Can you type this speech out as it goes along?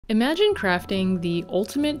Imagine crafting the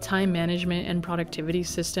ultimate time management and productivity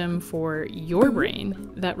system for your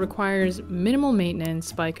brain that requires minimal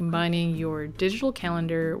maintenance by combining your digital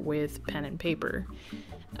calendar with pen and paper.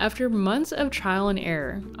 After months of trial and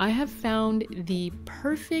error, I have found the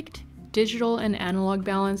perfect digital and analog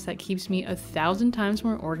balance that keeps me 1,000 times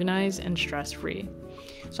more organized and stress-free.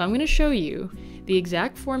 So I'm going to show you the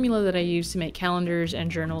exact formula that I use to make calendars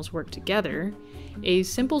and journals work together, a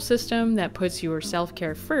simple system that puts your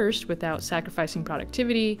self-care first without sacrificing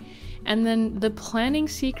productivity, and then the planning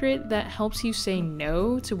secret that helps you say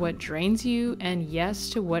no to what drains you and yes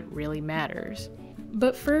to what really matters.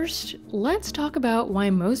 But first, let's talk about why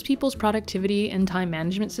most people's productivity and time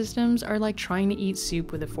management systems are like trying to eat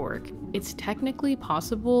soup with a fork. It's technically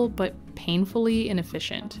possible, but painfully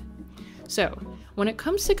inefficient. So, when it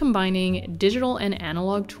comes to combining digital and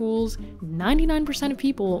analog tools, 99% of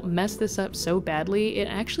people mess this up so badly it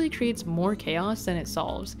actually creates more chaos than it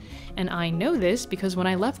solves. And I know this because when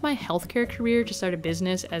I left my healthcare career to start a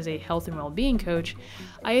business as a health and well-being coach,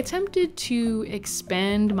 I attempted to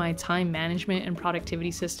expand my time management and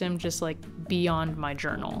productivity system just like beyond my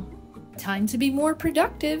journal. Time to be more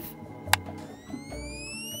productive.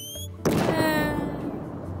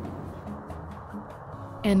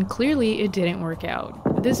 And clearly it didn't work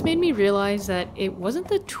out. This made me realize that it wasn't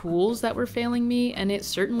the tools that were failing me, and it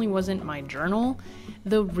certainly wasn't my journal.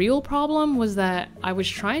 The real problem was that I was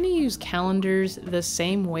trying to use calendars the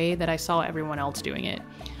same way that I saw everyone else doing it.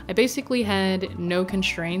 I basically had no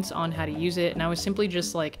constraints on how to use it, and I was simply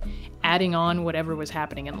just like adding on whatever was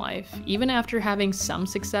happening in life. Even after having some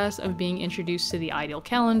success of being introduced to the ideal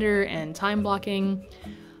calendar and time blocking,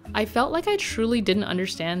 I felt like I truly didn't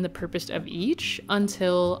understand the purpose of each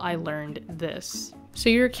until I learned this. So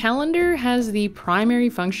your calendar has the primary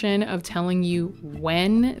function of telling you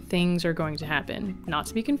when things are going to happen, not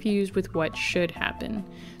to be confused with what should happen.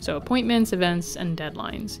 So appointments, events, and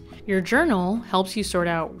deadlines. Your journal helps you sort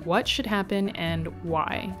out what should happen and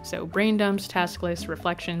why. So brain dumps, task lists,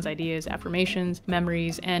 reflections, ideas, affirmations,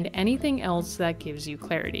 memories, and anything else that gives you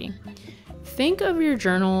clarity. Think of your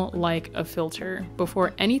journal like a filter.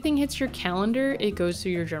 Before anything hits your calendar, it goes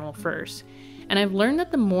through your journal first. And I've learned that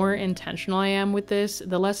the more intentional I am with this,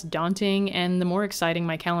 the less daunting and the more exciting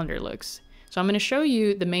my calendar looks. So I'm going to show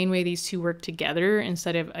you the main way these two work together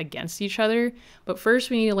instead of against each other. But first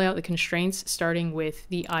we need to lay out the constraints, starting with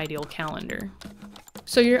the ideal calendar.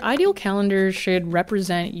 So your ideal calendar should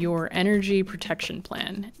represent your energy protection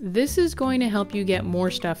plan. This is going to help you get more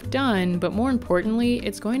stuff done, but more importantly,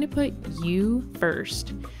 it's going to put you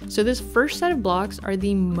first. So this first set of blocks are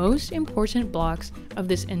the most important blocks of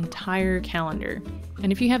this entire calendar.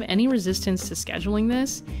 And if you have any resistance to scheduling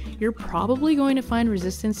this, you're probably going to find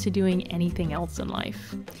resistance to doing anything else in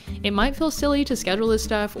life. It might feel silly to schedule this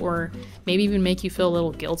stuff, or maybe even make you feel a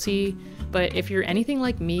little guilty, but if you're anything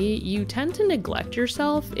like me, you tend to neglect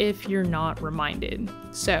yourself if you're not reminded.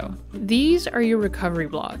 So, these are your recovery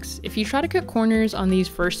blocks. If you try to cut corners on these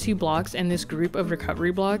first two blocks and this group of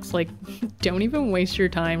recovery blocks, like, don't even waste your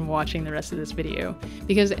time watching the rest of this video,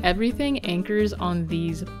 because everything anchors on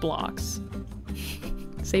these blocks.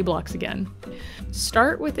 Say blocks again.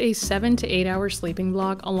 Start with a 7 to 8 hour sleeping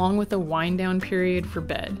block along with a wind down period for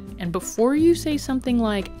bed. And before you say something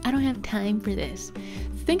like, I don't have time for this,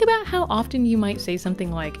 think about how often you might say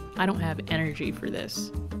something like, I don't have energy for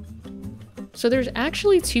this. So there's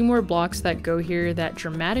actually 2 more blocks that go here that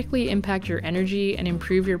dramatically impact your energy and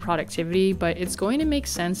improve your productivity, but it's going to make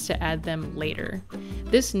sense to add them later.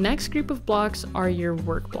 This next group of blocks are your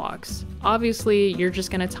work blocks. Obviously, you're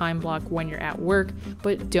just going to time block when you're at work,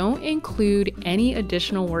 but don't include any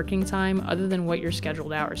additional working time other than what your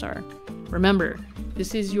scheduled hours are. Remember,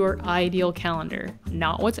 this is your ideal calendar,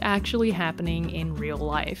 not what's actually happening in real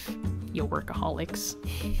life, you workaholics.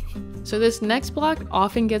 So this next block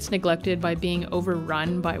often gets neglected by being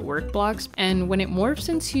overrun by work blocks, and when it morphs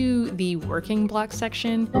into the working block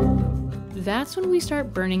section, that's when we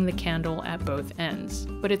start burning the candle at both ends.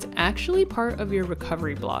 But it's actually part of your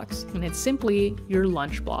recovery blocks, and it's simply your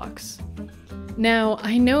lunch blocks. Now,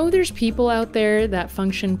 I know there's people out there that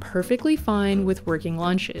function perfectly fine with working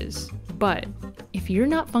lunches, but if you're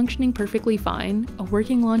not functioning perfectly fine, a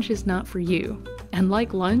working lunch is not for you. And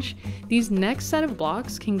like lunch, these next set of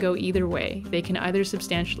blocks can go either way. They can either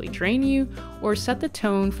substantially drain you or set the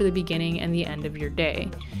tone for the beginning and the end of your day.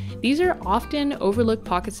 These are often overlooked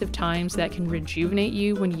pockets of times that can rejuvenate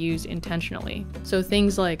you when used intentionally. So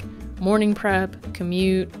things like morning prep,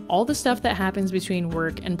 commute, all the stuff that happens between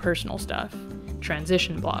work and personal stuff.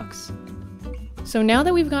 Transition blocks. So now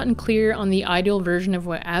that we've gotten clear on the ideal version of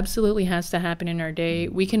what absolutely has to happen in our day,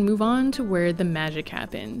 we can move on to where the magic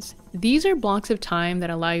happens. These are blocks of time that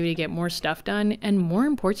allow you to get more stuff done and, more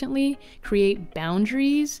importantly, create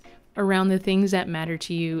boundaries around the things that matter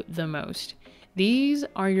to you the most. These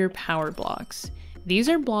are your power blocks. These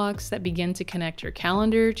are blocks that begin to connect your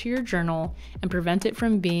calendar to your journal and prevent it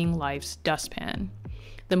from being life's dustpan.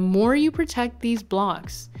 The more you protect these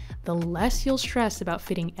blocks, the less you'll stress about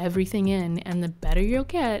fitting everything in, and the better you'll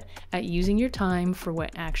get at using your time for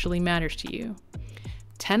what actually matters to you.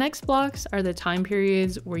 10x blocks are the time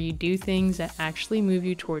periods where you do things that actually move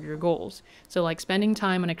you toward your goals. So like spending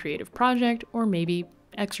time on a creative project or maybe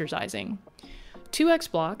exercising. 2x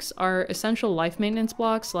blocks are essential life maintenance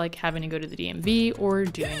blocks like having to go to the DMV or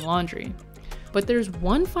doing laundry. But there's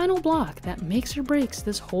one final block that makes or breaks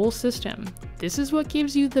this whole system. This is what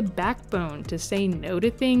gives you the backbone to say no to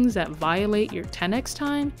things that violate your 10x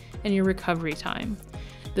time and your recovery time.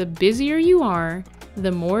 The busier you are,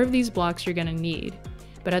 the more of these blocks you're gonna need.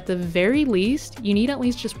 But at the very least, you need at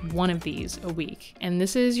least just one of these a week. And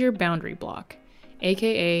this is your boundary block,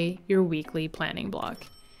 aka your weekly planning block.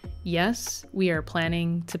 Yes, we are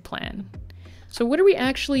planning to plan. So what are we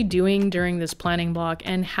actually doing during this planning block,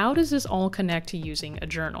 and how does this all connect to using a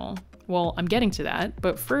journal? Well, I'm getting to that,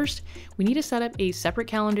 but first, we need to set up a separate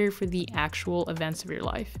calendar for the actual events of your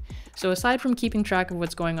life. So aside from keeping track of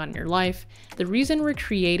what's going on in your life, the reason we're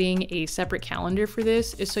creating a separate calendar for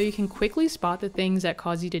this is so you can quickly spot the things that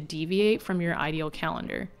cause you to deviate from your ideal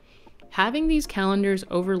calendar. Having these calendars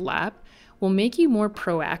overlap will make you more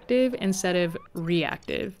proactive instead of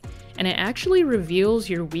reactive. And it actually reveals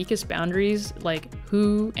your weakest boundaries, like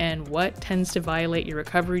who and what tends to violate your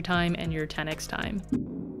recovery time and your 10x time.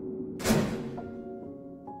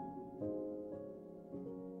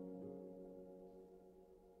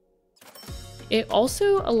 It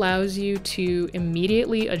also allows you to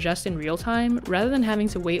immediately adjust in real time rather than having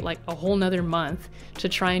to wait like a whole nother month to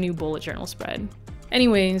try a new bullet journal spread.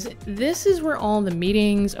 Anyways, this is where all the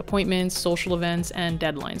meetings, appointments, social events, and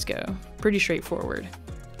deadlines go. Pretty straightforward.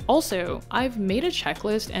 Also, I've made a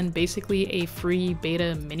checklist and basically a free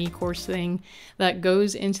beta mini course thing that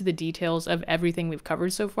goes into the details of everything we've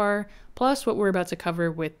covered so far, plus what we're about to cover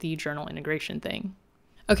with the journal integration thing.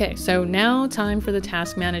 Okay, so now time for the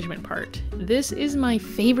task management part. This is my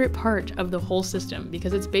favorite part of the whole system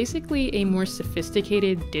because it's basically a more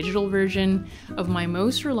sophisticated digital version of my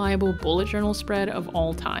most reliable bullet journal spread of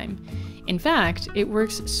all time. In fact, it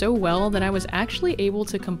works so well that I was actually able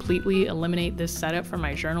to completely eliminate this setup from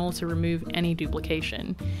my journal to remove any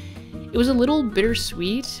duplication. It was a little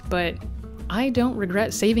bittersweet, but I don't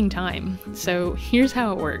regret saving time. So here's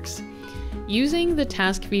how it works. Using the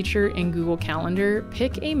task feature in Google Calendar,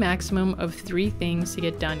 pick a maximum of 3 things to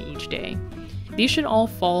get done each day. These should all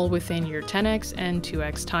fall within your 10x and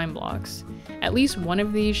 2x time blocks. At least one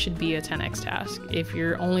of these should be a 10x task. If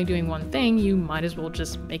you're only doing one thing, you might as well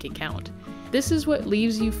just make it count. This is what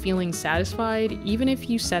leaves you feeling satisfied, even if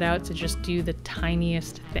you set out to just do the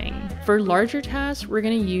tiniest thing. For larger tasks, we're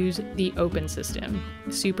gonna use the open system.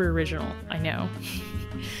 Super original, I know.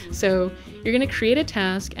 So you're gonna create a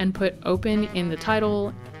task and put open in the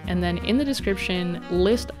title, and then in the description,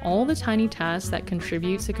 list all the tiny tasks that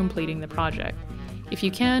contribute to completing the project. If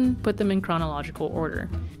you can, put them in chronological order.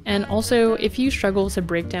 And also, if you struggle to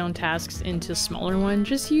break down tasks into smaller ones,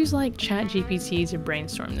 just use like ChatGPT to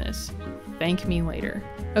brainstorm this. Thank me later.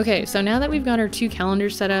 Okay, so now that we've got our 2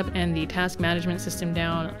 calendars set up and the task management system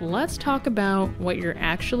down, let's talk about what you're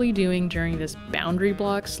actually doing during this boundary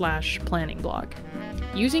block / planning block.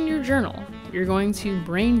 Using your journal, you're going to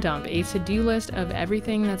brain dump a to-do list of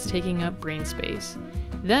everything that's taking up brain space.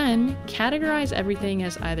 Then categorize everything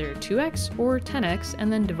as either 2x or 10x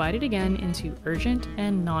and then divide it again into urgent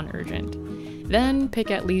and non-urgent. Then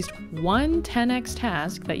pick at least one 10x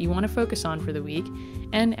task that you want to focus on for the week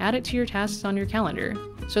and add it to your tasks on your calendar.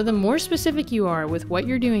 So the more specific you are with what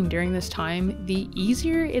you're doing during this time, the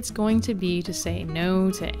easier it's going to be to say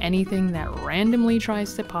no to anything that randomly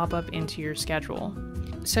tries to pop up into your schedule.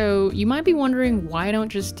 So you might be wondering why I don't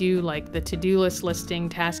just do like the to-do list listing,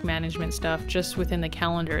 task management stuff just within the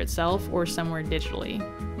calendar itself or somewhere digitally.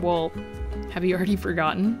 Well, have you already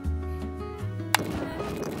forgotten?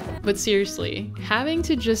 But seriously, having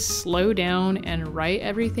to just slow down and write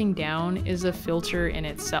everything down is a filter in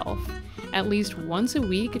itself. At least once a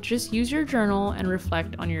week, just use your journal and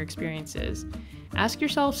reflect on your experiences. Ask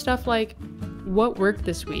yourself stuff like, what worked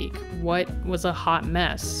this week? What was a hot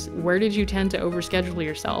mess? Where did you tend to overschedule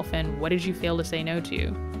yourself? And what did you fail to say no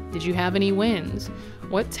to? Did you have any wins?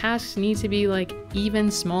 What tasks need to be like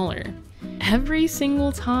even smaller? Every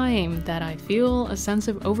single time that I feel a sense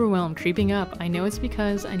of overwhelm creeping up, I know it's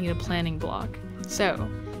because I need a planning block. So,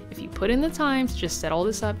 if you put in the time to just set all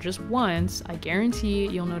this up just once, I guarantee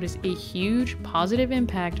you'll notice a huge positive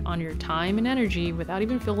impact on your time and energy without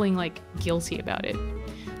even feeling like guilty about it.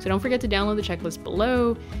 So don't forget to download the checklist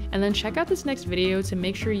below, and then check out this next video to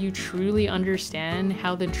make sure you truly understand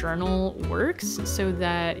how the journal works so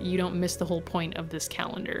that you don't miss the whole point of this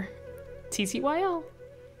calendar. TTYL!